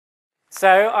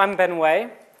So, I'm Ben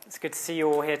Way. It's good to see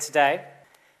you all here today.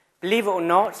 Believe it or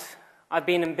not, I've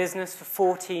been in business for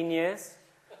 14 years,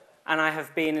 and I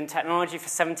have been in technology for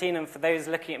 17, and for those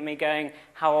looking at me going,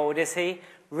 how old is he?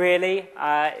 Really,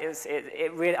 I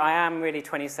am really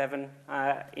 27,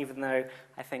 even though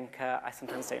I think I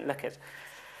sometimes don't look it.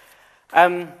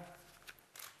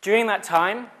 During that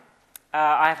time,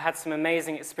 I've had some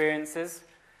amazing experiences.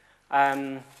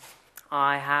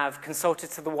 I have consulted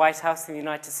to the White House in the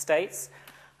United States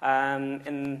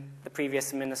in the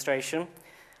previous administration.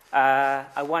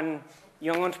 I won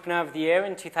Young Entrepreneur of the Year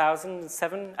in 2000,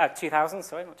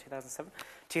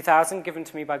 given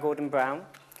to me by Gordon Brown.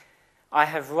 I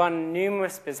have run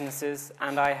numerous businesses,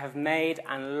 and I have made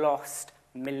and lost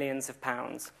millions of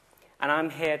pounds. And I'm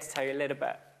here to tell you a little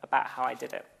bit about how I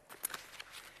did it.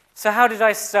 So how did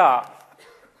I start?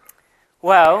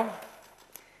 Well,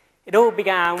 it all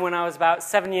began when I was about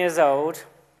 7 years old.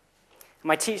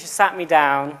 My teacher sat me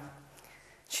down.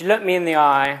 She looked me in the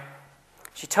eye.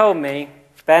 She told me,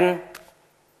 Ben,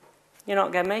 you're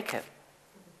not going to make it.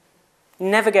 You're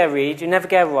never going to read, you're never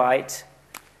going to write,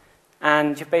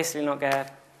 and you're basically not going to,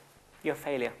 you're a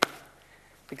failure.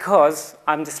 Because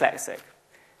I'm dyslexic.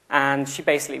 And she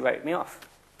basically wrote me off.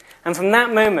 And from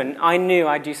that moment, I knew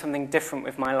I'd do something different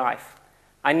with my life.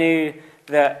 I knew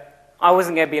that I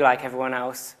wasn't going to be like everyone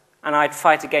else, and I'd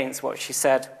fight against what she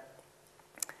said.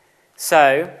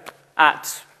 So,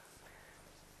 at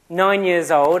 9 years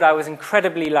old, I was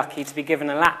incredibly lucky to be given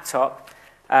a laptop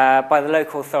by the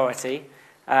local authority.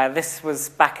 This was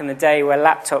back in the day where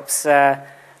laptops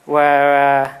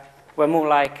were more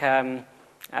like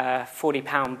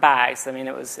 40-pound bags. I mean,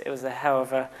 it was a hell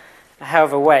of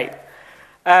a weight.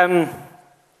 And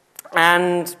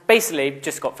basically,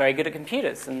 just got very good at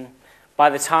computers. And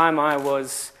by the time I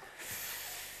was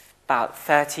about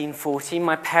 13, 14,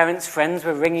 my parents' friends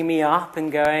were ringing me up and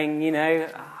going, you know,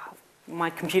 oh, my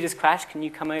computer's crashed, can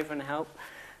you come over and help?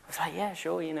 I was like, yeah,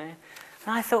 sure, you know. And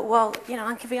I thought, well, you know,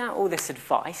 I'm giving out all this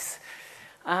advice.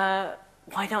 Why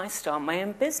don't I start my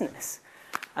own business?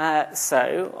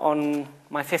 So on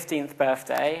my 15th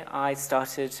birthday, I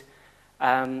started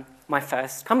my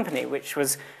first company, which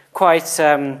was quite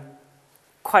a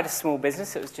small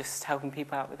business. It was just helping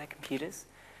people out with their computers.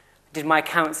 Did my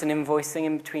accounts and invoicing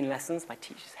in between lessons. My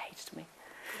teachers hated me.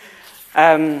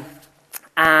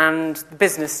 And the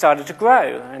business started to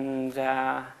grow. And,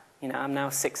 you know, I'm now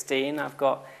 16. I've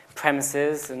got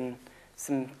premises and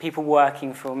some people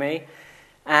working for me.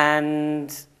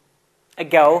 And a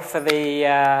girl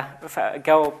a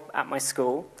girl at my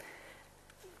school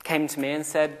came to me and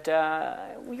said,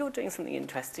 well, you're doing something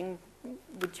interesting.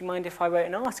 Would you mind if I wrote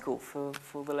an article for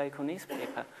the local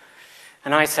newspaper?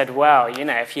 And I said, well, you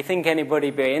know, if you think anybody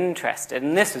would be interested,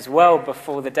 and this was well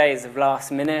before the days of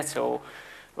Last Minute or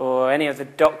any of the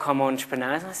dot-com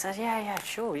entrepreneurs, I said, yeah,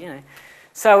 sure, you know.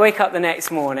 So I wake up the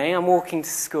next morning, I'm walking to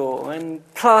school, and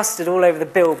plastered all over the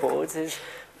billboards is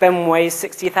Ben Way's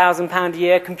 £60,000 a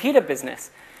year computer business.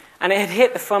 And it had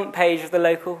hit the front page of the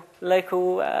local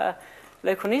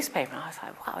newspaper. And I was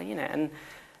like, wow, you know,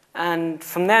 and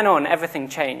from then on, everything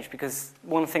changed, because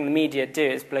one thing the media do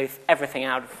is blow everything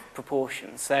out of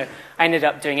proportion. So I ended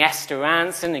up doing Esther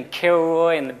Ranson and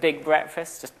Kilroy and The Big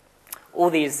Breakfast, just all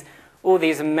these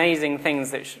amazing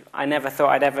things that I never thought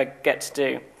I'd ever get to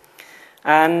do.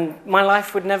 And my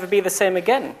life would never be the same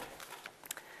again.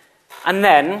 And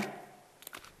then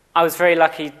I was very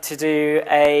lucky to do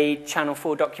a Channel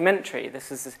 4 documentary.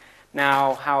 This is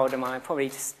now, how old am I? Probably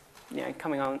just, you know,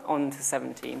 coming on to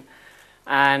 17.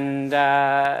 And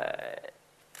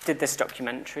did this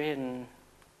documentary and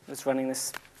was running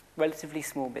this relatively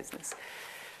small business.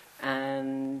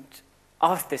 And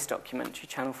after this documentary,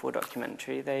 Channel 4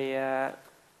 documentary,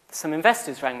 some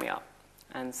investors rang me up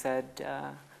and said,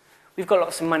 we've got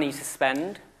lots of money to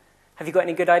spend. Have you got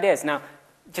any good ideas? Now,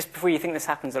 just before you think this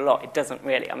happens a lot, it doesn't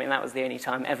really. I mean, that was the only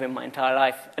time ever in my entire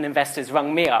life an investor's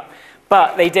rung me up.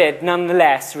 But they did,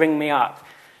 nonetheless, ring me up.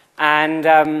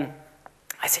 And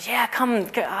I said, yeah, come,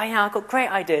 I've got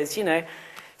great ideas, you know.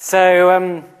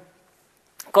 So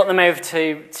got them over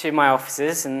to my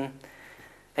offices, and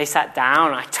they sat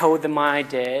down. I told them my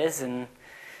ideas, and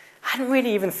I hadn't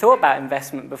really even thought about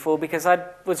investment before, because I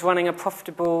was running a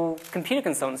profitable computer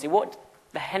consultancy. What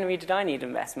the Henry did I need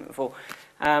investment for?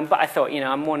 But I thought, you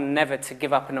know, I'm one never to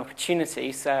give up an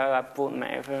opportunity, so I brought them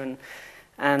over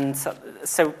and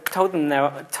so told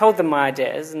them my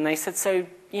ideas, and they said, so,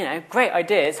 you know, great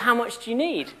ideas, how much do you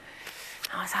need?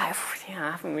 And I was like, yeah,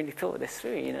 I haven't really thought this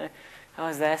through, you know. I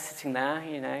was there, sitting there,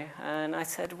 you know, and I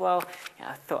said, well, yeah,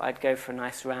 I thought I'd go for a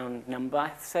nice round number.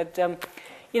 I said,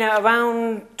 you know,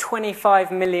 around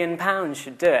 £25 million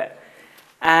should do it.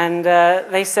 And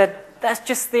they said, that's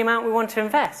just the amount we want to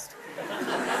invest.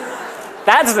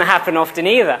 That doesn't happen often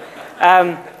either.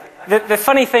 The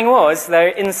funny thing was,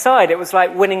 though, inside it was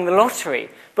like winning the lottery.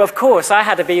 But of course, I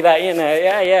had to be that,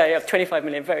 yeah, 25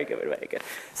 million, very good, very good.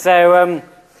 So,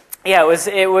 yeah,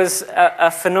 it was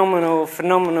a phenomenal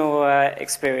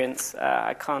experience.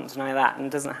 I can't deny that, and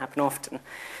it doesn't happen often.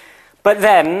 But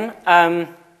then, and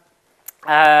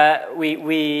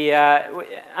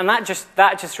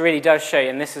that just really does show you,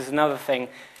 and this is another thing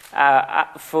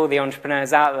for the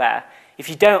entrepreneurs out there. If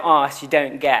you don't ask, you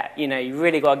don't get. You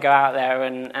really got to go out there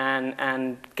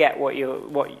and get what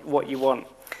you want.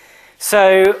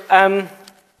 So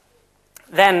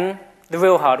then the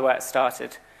real hard work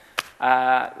started.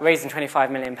 Raising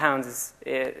 £25 million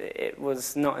it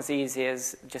was not as easy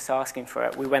as just asking for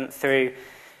it. We went through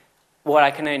what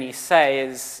I can only say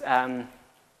is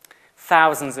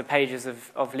thousands of pages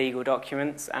of legal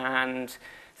documents and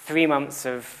 3 months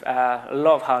of a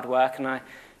lot of hard work, and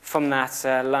from that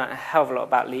learned a hell of a lot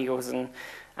about legals,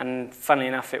 and funnily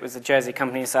enough it was a Jersey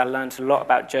company, so I learned a lot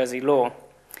about Jersey law.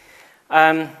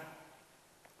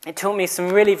 It taught me some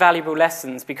really valuable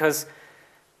lessons, because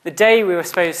the day we were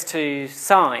supposed to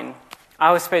sign,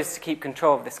 I was supposed to keep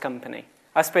control of this company.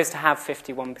 I was supposed to have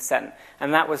 51%,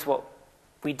 and that was what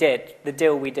we did, the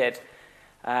deal we did.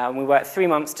 We worked 3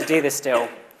 months to do this deal.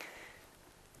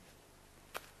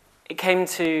 It came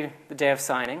to the day of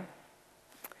signing.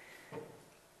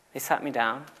 They sat me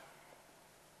down,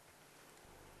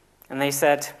 and they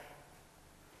said,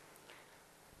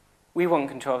 we want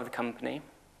control of the company.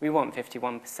 We want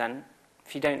 51%.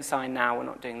 If you don't sign now, we're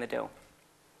not doing the deal.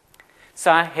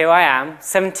 So here I am,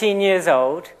 17 years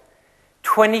old,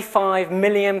 £25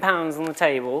 million on the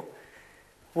table.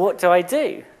 What do I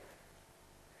do?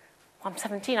 I'm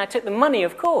 17, I took the money,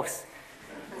 of course.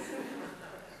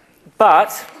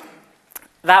 But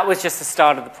that was just the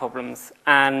start of the problems.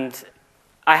 And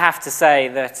I have to say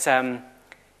that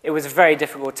it was a very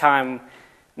difficult time.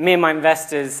 Me and my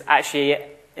investors actually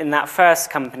in that first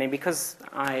company, because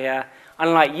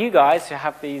unlike you guys who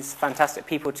have these fantastic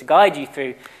people to guide you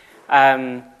through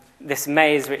this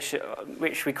maze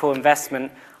which we call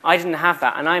investment, I didn't have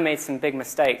that, and I made some big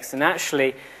mistakes. And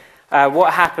actually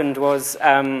what happened was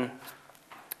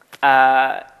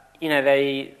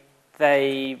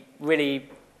they really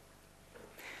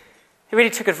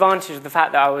took advantage of the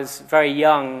fact that I was very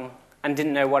young and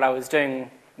didn't know what I was doing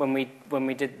when we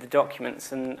did the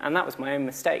documents, and that was my own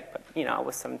mistake, but I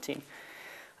was 17.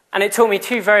 And it taught me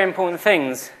two very important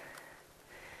things,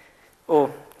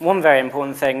 or one very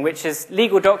important thing, which is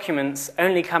legal documents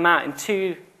only come out in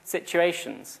two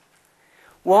situations.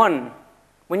 One,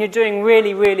 when you're doing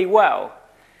really, really well,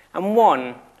 and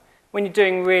one, when you're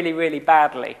doing really, really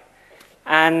badly.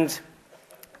 And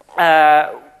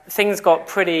things got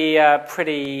pretty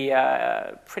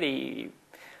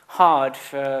hard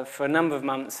for a number of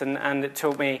months, and it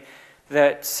taught me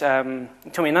that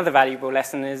another valuable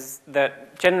lesson is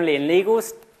that generally in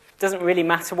legals, it doesn't really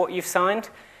matter what you've signed.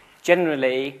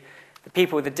 Generally, the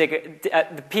people with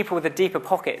the deeper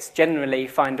pockets generally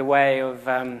find a way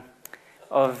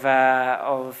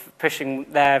of pushing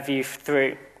their view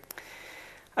through.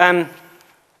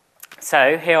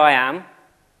 So here I am.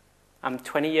 I'm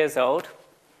 20 years old.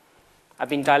 I've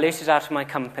been diluted out of my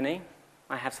company.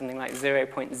 I have something like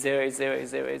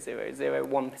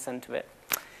 0.0000001% of it.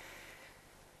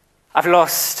 I've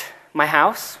lost my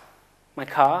house, my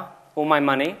car, all my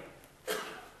money.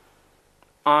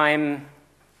 I'm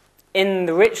in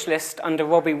the rich list under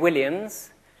Robbie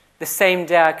Williams the same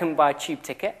day I couldn't buy a tube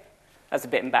ticket. That's a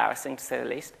bit embarrassing, to say the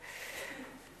least.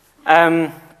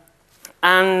 And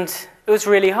it was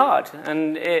really hard.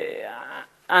 And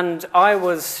I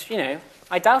was,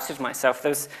 I doubted myself. There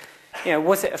was,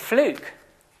 was it a fluke?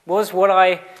 Was what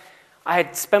I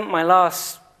had spent my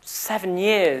last 7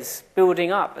 years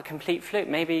building up a complete fluke?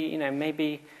 Maybe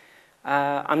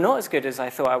I'm not as good as I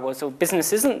thought I was, or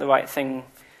business isn't the right thing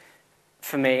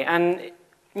for me. And,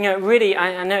 really,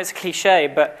 I know it's a cliche,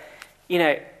 but,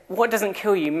 what doesn't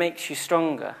kill you makes you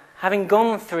stronger. Having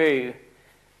gone through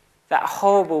that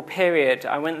horrible period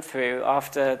I went through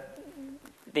after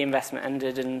the investment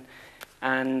ended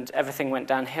and everything went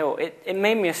downhill, it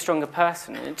made me a stronger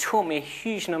person, and it taught me a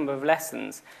huge number of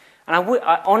lessons. And I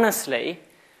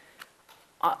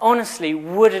honestly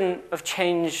wouldn't have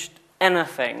changed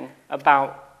anything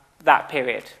about that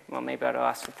period. Well, maybe I'd have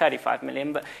asked for 35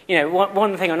 million, but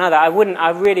one thing or another, I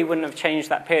really wouldn't have changed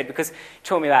that period, because it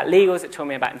taught me about legals, it taught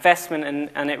me about investment,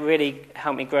 and it really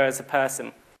helped me grow as a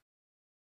person.